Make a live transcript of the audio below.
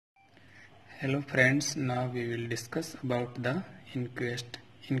Hello friends, now we will discuss about the inquest.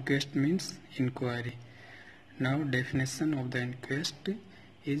 Inquest means inquiry. Now definition of the inquest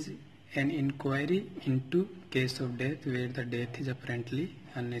is an inquiry into case of death where the death is apparently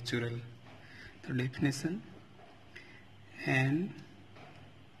unnatural. The definition: an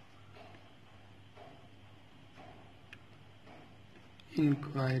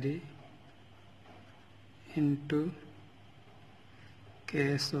inquiry into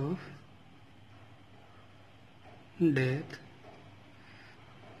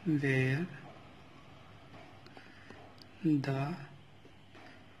case of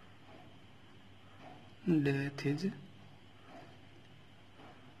death where the death is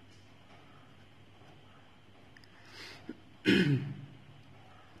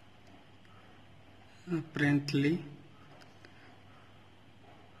apparently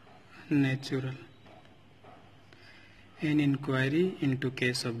natural. An inquiry into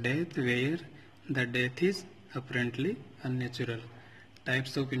case of death where the death is apparently unnatural.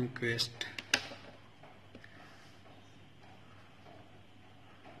 Types of inquest.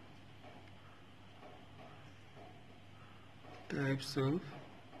 Types of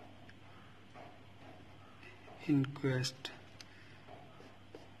inquest.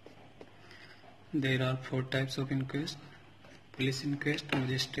 There are 4 types of inquest: police inquest,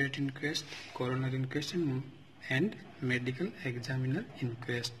 magistrate inquest, coroner inquest, and medical examiner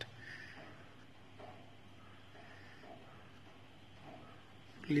inquest.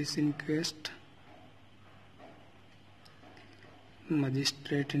 Police inquest,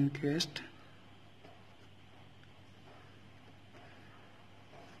 magistrate inquest,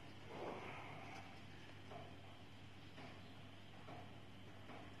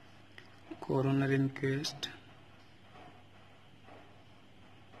 coroner inquest,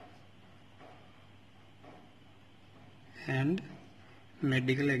 and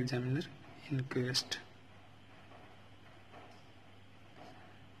medical examiner inquest.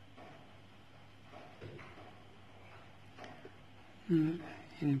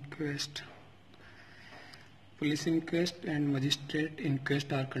 Inquest. Police inquest and magistrate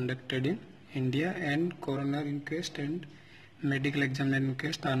inquest are conducted in India, and coroner inquest and medical examiner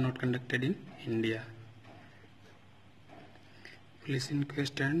inquest are not conducted in India. Police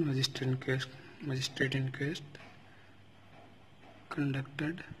inquest and magistrate inquest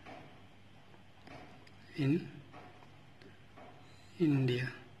conducted in India,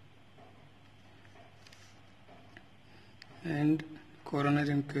 and coroner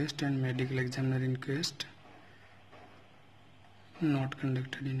inquest and medical examiner inquest not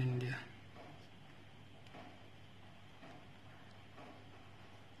conducted in India.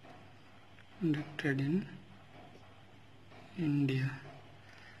 Conducted in India.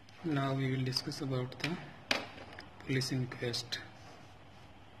 Now we will discuss about the police inquest.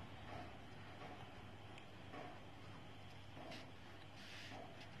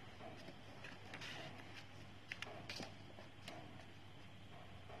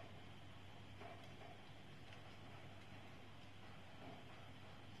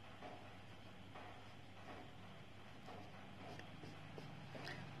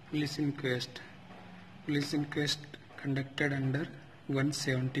 Police inquest. Police inquest conducted under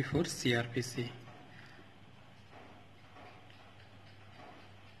 174 CRPC.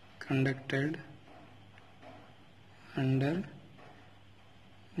 Conducted under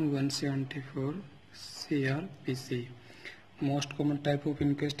 174 CRPC. Most common type of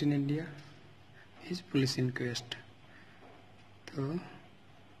inquest in India is police inquest. The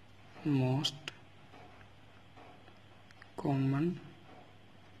most common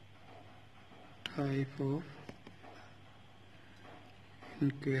type of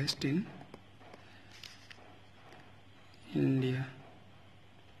inquest in India,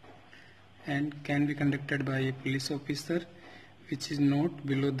 and can be conducted by a police officer which is not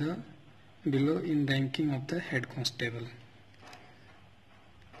below in ranking of the head constable.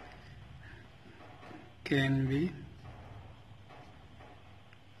 Can be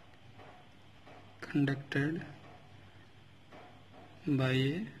conducted by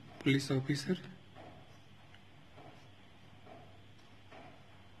a police officer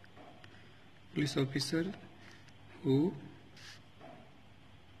who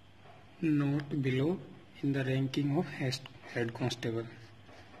not below in the ranking of head constable,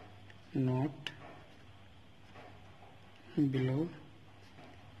 not below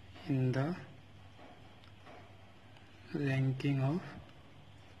in the ranking of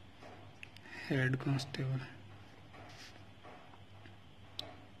head constable.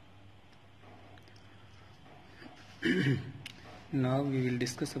 Now we will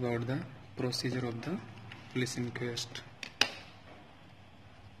discuss about the procedure of the police inquest.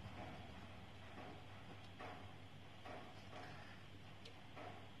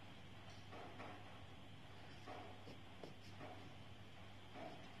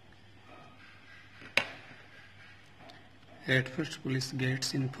 At first, police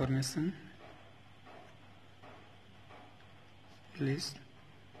gets information. Police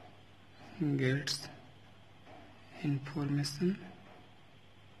gets information.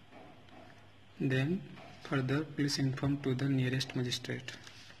 Then further, police inform to the nearest magistrate.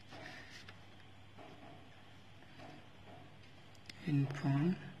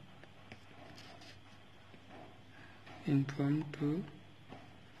 Inform to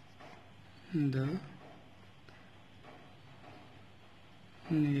the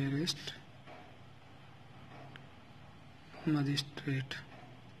nearest magistrate.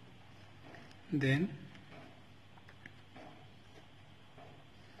 Then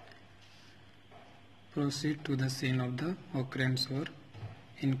proceed to the scene of the occurrence or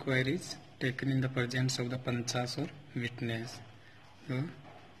inquiries taken in the presence of the panchas or witness. So,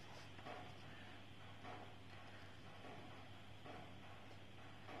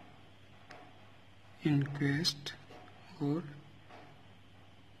 inquest or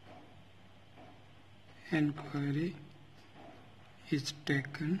inquiry is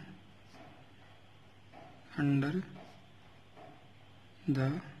taken under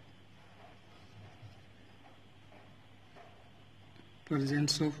the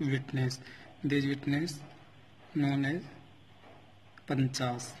presence of witness. These witness known as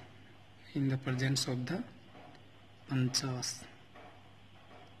panchas, in the presence of the panchas.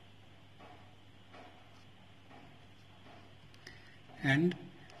 And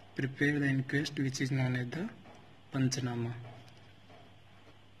prepare the inquest, which is known as the panchanama.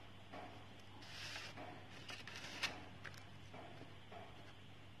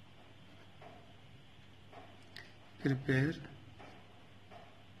 Prepare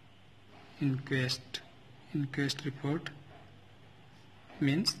inquest report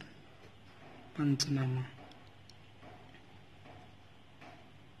means panchanama.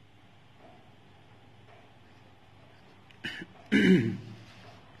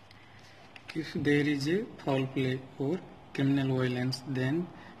 If there is a foul play or criminal violence, then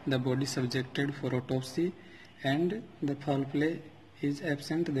the body subjected for autopsy, and the foul play is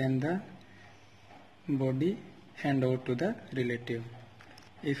absent, then the body hand over to the relative.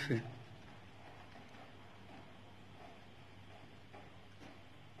 If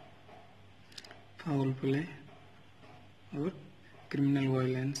foul play or criminal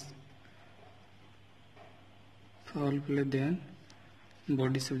violence, foul play, then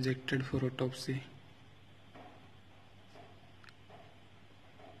body subjected for autopsy.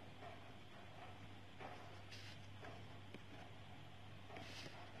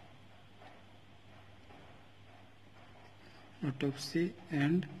 Autopsy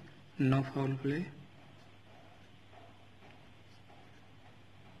and no foul play,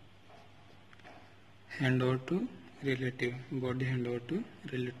 hand over to relative, body hand over to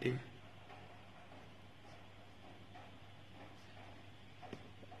relative.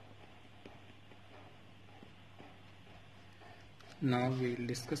 Now we will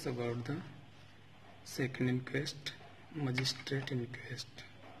discuss about the second inquest, magistrate inquest.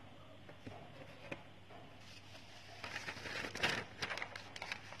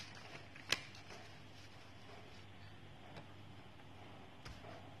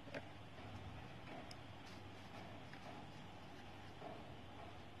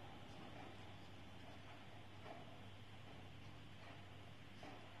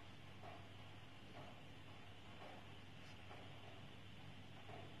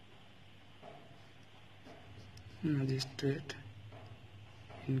 Magistrate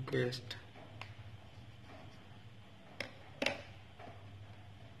inquest.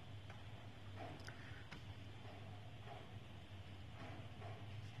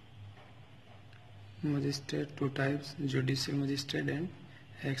 Magistrate, two types: judicial magistrate and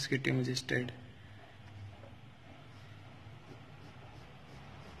executive magistrate.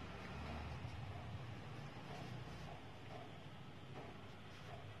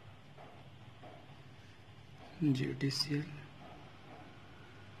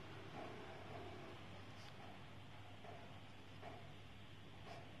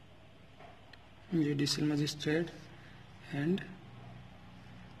 Judicial magistrate and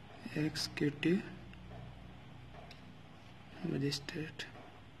executive magistrate.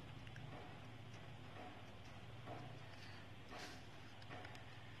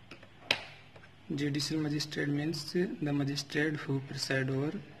 Judicial magistrate means the magistrate who preside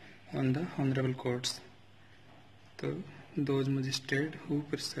over on the honorable courts. So those magistrate who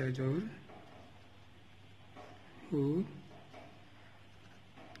preside over,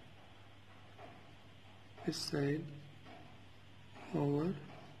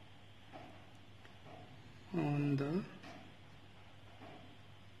 on the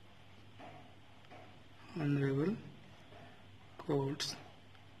honorable courts.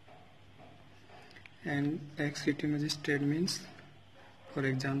 And executive magistrate means, for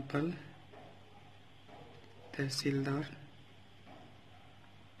example, Tehsildar,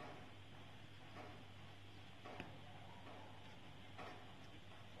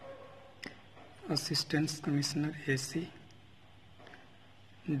 Assistant Commissioner AC,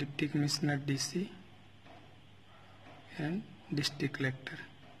 Deputy Commissioner DC, and District Collector.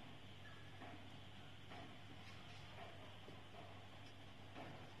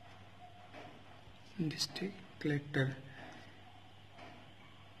 District Collector.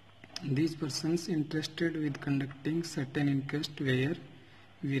 These persons interested with conducting certain inquest where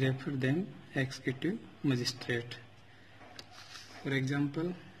we refer them executive magistrate. For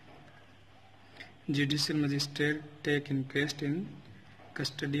example, judicial magistrate take inquest in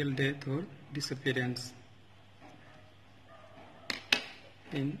custodial death or disappearance.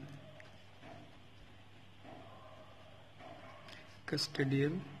 In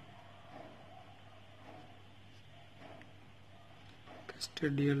custodial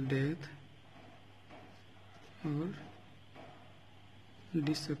death or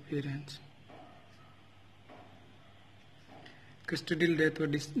disappearance. Custodial death or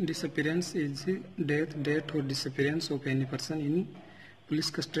disappearance is death or disappearance of any person in police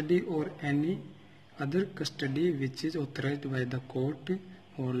custody or any other custody which is authorized by the court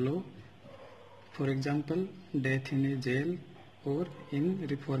or law. For example, death in a jail or in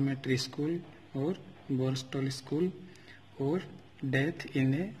reformatory school or borstal school, or death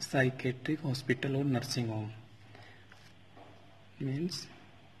in a psychiatric hospital or nursing home. Means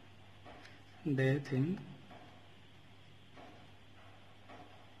death in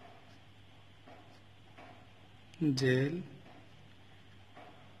jail,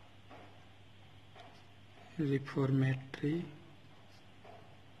 reformatory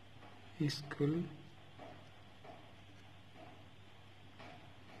school,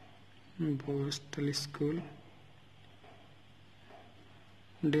 borstal school.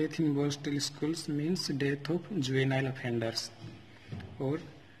 Death in borstal schools means death of juvenile offenders, or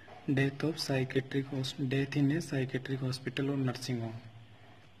death of death in a psychiatric hospital or nursing home.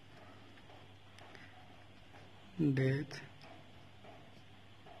 Death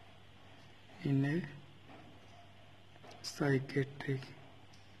in a psychiatric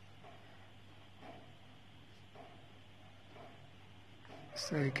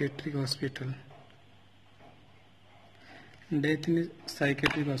hospital. Death in a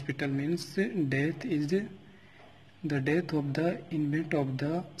psychiatric hospital means death is the death of the inmate of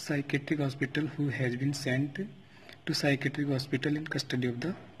the psychiatric hospital who has been sent to psychiatric hospital in custody of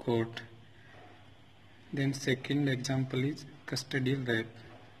the court. Then second example is custodial rape.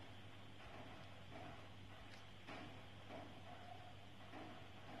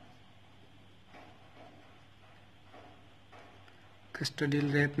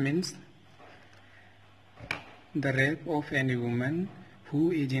 Custodial rape means the rape of any woman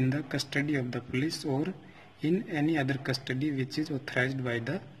who is in the custody of the police or in any other custody which is authorized by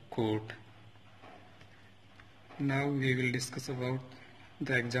the court. Now we will discuss about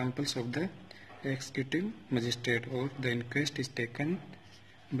the examples of the executive magistrate, or the inquest is taken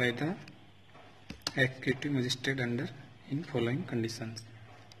by the executive magistrate under in following conditions.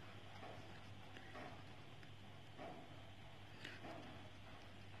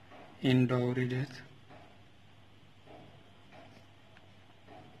 In dowry death,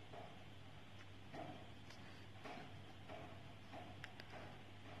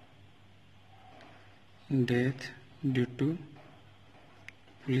 death due to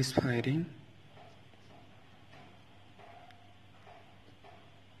police firing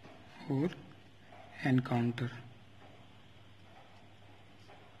or encounter,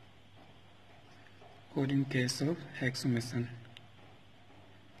 or in case of exhumation.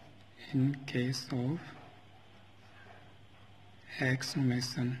 In case of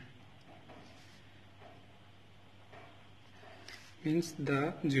exhumation means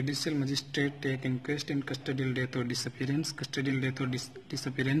the judicial magistrate take inquest in custodial death or disappearance. Custodial death or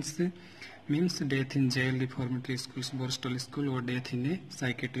disappearance means death in jail, reformatory schools, borstal school, or death in a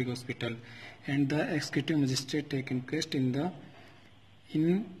psychiatric hospital. And the executive magistrate take inquest in the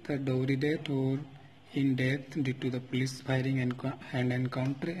dowry death or in death due to the police firing and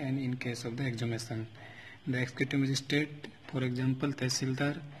encounter, and in case of the exhumation. The executive magistrate, for example,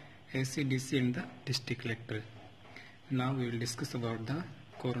 Tehsildar, ACDC, and the district collector. Now we will discuss about the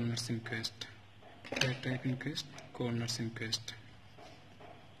coroner's inquest. Type inquest, coroner's inquest.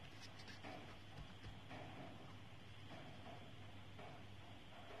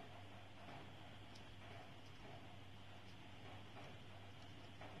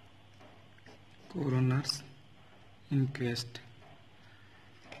 Coroner's inquest.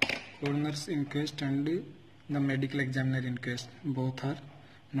 coroner's inquest and the medical examiner inquest both are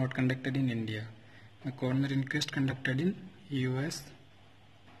not conducted in India. The coroner inquest conducted in US,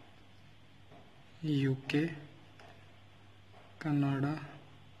 UK, Canada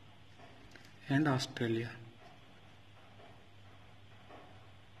and Australia.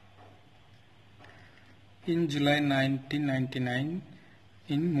 In July 1999,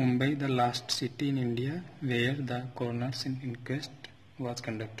 in Mumbai, the last city in India where the coroner's inquest was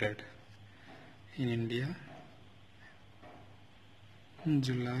conducted. In India, in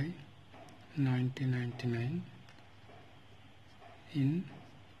July 1999, in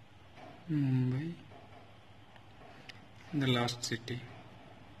Mumbai, the last city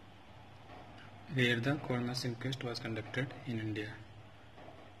where the coroner's inquest was conducted in India.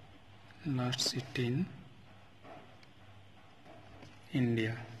 Last city in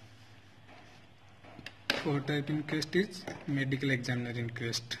India. Fourth type inquest is medical examiner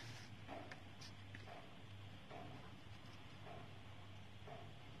inquest.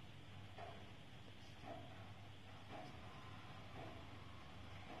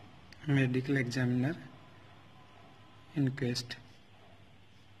 Medical examiner inquest.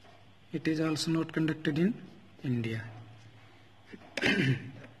 It is also not conducted in India.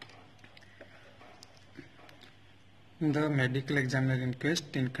 The medical examiner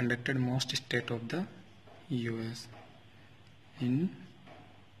inquest is conducted in most states of the US. In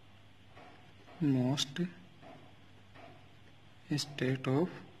most states of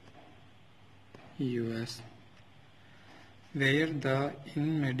US, where the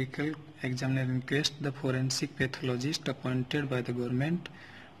in medical examiner inquest, the forensic pathologist appointed by the government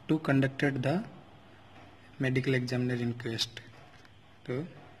to conducted the medical examiner inquest. So,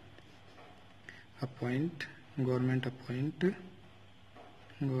 government appoints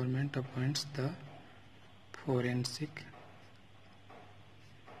the forensic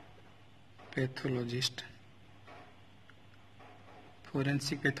pathologist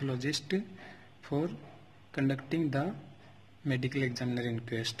for conducting the medical examiner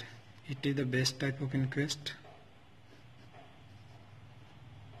inquest. It is the best type of inquest.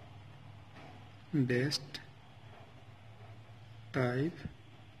 Best type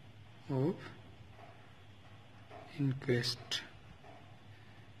of inquest.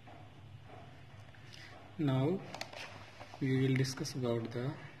 Now we will discuss about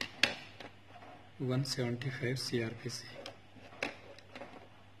the 175 CRPC.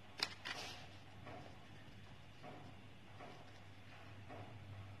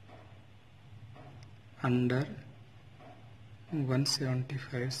 Under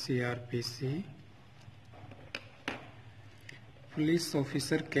 175 CRPC, police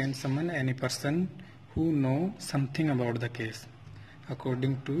officer can summon any person who know something about the case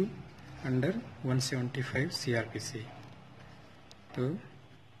according to under 175 CRPC. So,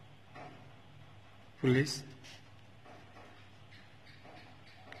 police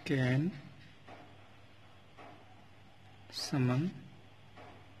can summon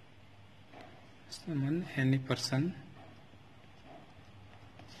any person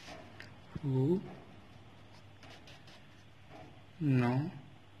who know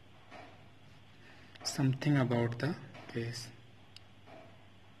something about the case.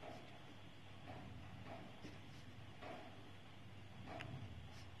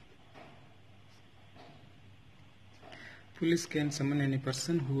 Police can summon any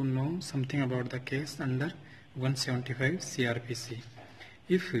person who knows something about the case under 175 CRPC.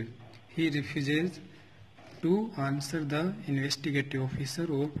 If he refuses to answer the investigative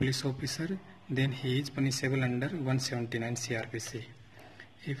officer or police officer, then he is punishable under 179 CRPC.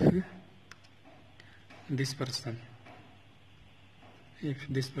 If this person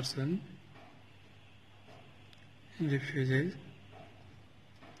refuses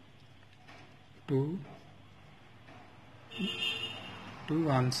to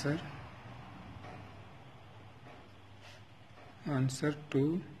answer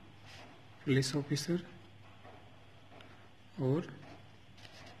to police officer or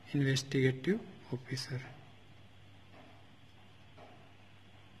investigative officer,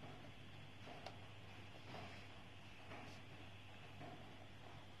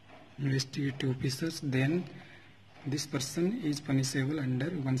 then this person is punishable under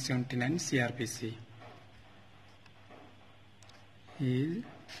 179 CRPC. He is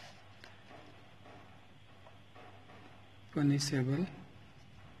punishable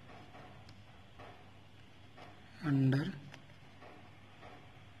under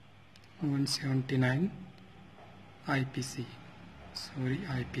 179 IPC.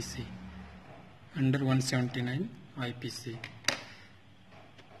 Under 179 IPC.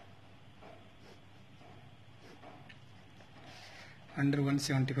 Under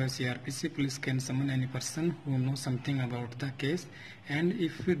 175 CRPC, police can summon any person who knows something about the case, and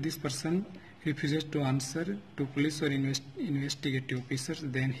if this person refuses to answer to police or investigative officers,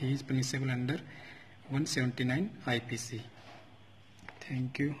 then he is punishable under 179 IPC.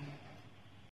 Thank you.